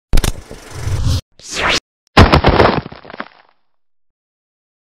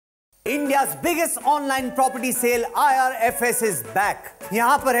India's biggest online property sale IRFS is back.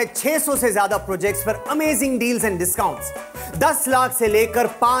 यहाँ पर है 600 से ज्यादा प्रोजेक्ट्स पर amazing deals and discounts. 10 lakh से लेकर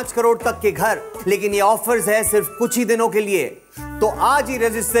 5 करोड़ तक के घर, लेकिन ये ऑफर्स है सिर्फ कुछ ही दिनों के लिए। तो आज ही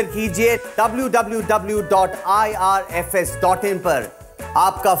रजिस्टर कीजिए www.irfs.in पर।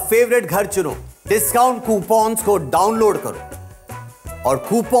 आपका फेवरेट घर चुनो, डिस्काउंट कूपन्स को डाउनलोड करो और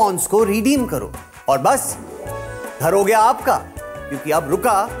कूपन्स को रिडीम करो और बस घर हो गया आपका, क्योंकि अब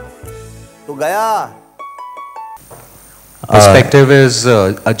रुका तो गया। Perspective is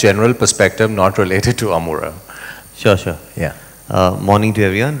a general perspective not related to Amura. Sure. Yeah. Morning to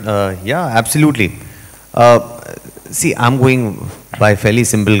everyone. Yeah, absolutely. See, I'm going by fairly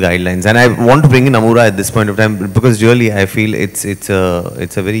simple guidelines, and I want to bring in Amura at this point of time because really I feel it's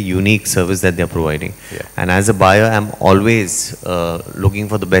a very unique service that they're providing. Yeah. And as a buyer, I'm always looking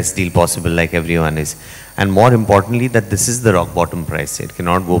for the best deal possible, like everyone is. And more importantly, that this is the rock bottom price. It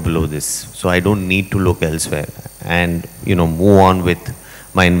cannot go below this. So I don't need to look elsewhere and move on with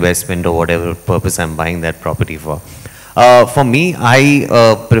my investment or whatever purpose I'm buying that property for. For me, I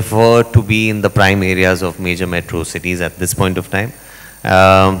prefer to be in the prime areas of major metro cities at this point of time.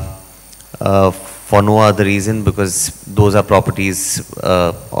 For no other reason, because those are properties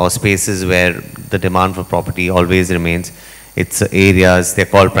or spaces where the demand for property always remains. It's areas,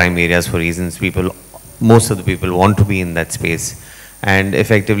 they're called prime areas for reasons. Most of the people want to be in that space, and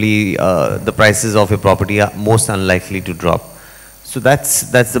effectively the prices of a property are most unlikely to drop. So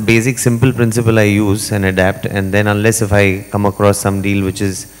that's the basic simple principle I use and adapt. And then unless if I come across some deal which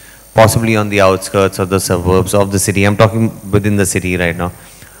is possibly on the outskirts or the suburbs of the city, I'm talking within the city right now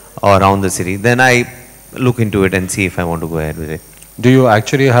or around the city, then I look into it and see if I want to go ahead with it. Do you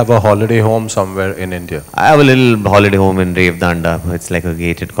actually have a holiday home somewhere in India? I have a little holiday home in Revdanda. It's like a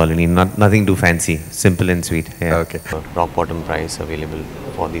gated colony, nothing too fancy, simple and sweet. Yeah. Okay. Rock bottom price available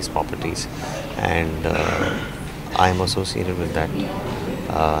for these properties, and I am associated with that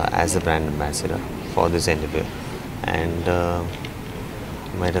as a brand ambassador for this endeavor. And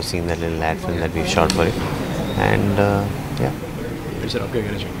you might have seen that little ad film that we shot for it. And yeah.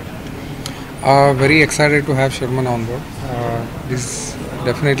 Very excited to have Sharman on board. This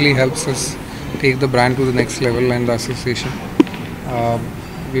definitely helps us take the brand to the next level and the association.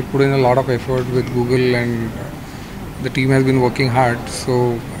 We put in a lot of effort with Google, and the team has been working hard.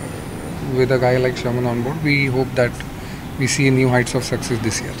 So with a guy like Sharman on board, we hope that we see new heights of success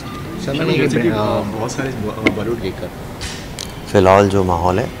this year. फिलहाल जो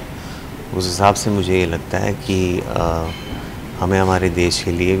माहौल है उस हिसाब से मुझे ये लगता है कि हमें हमारे देश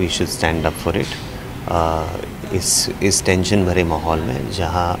के लिए we should stand up for it. इस टेंशन भरे माहौल में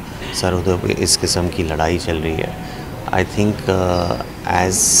जहाँ सरहदों पे इस किस्म की लड़ाई चल रही है, I think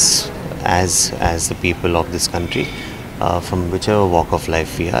as the people of this country, from whichever walk of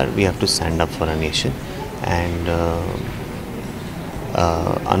life we are, we have to stand up for our nation. And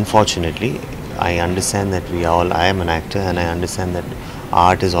unfortunately, I understand that I am an actor, and I understand that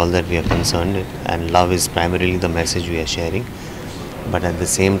art is all that we are concerned with, and love is primarily the message we are sharing. But at the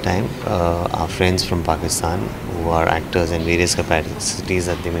same time, our friends from Pakistan who are actors in various capacities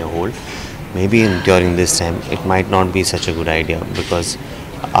that they may hold, maybe during this time it might not be such a good idea, because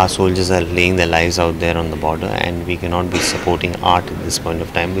our soldiers are laying their lives out there on the border, and we cannot be supporting art at this point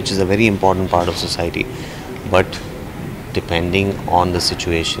of time, which is a very important part of society. But depending on the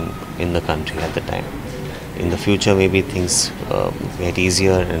situation in the country at the time, in the future maybe things get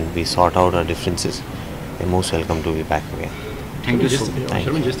easier and we sort out our differences, you're most welcome to be back again. Thank you so much.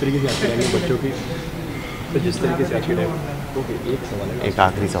 जिस तरीके से आज के time में बच्चों की जिस तरीके से आज के टाइम एक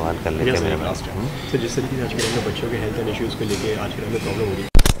आखिरी सवाल कर लेते हैं मेरे पास। तो जिस तरीके से आज के टाइम में बच्चों के हेल्थ एंड इश्यूज़ को लेके आज के टाइम में प्रॉब्लम हो रही है,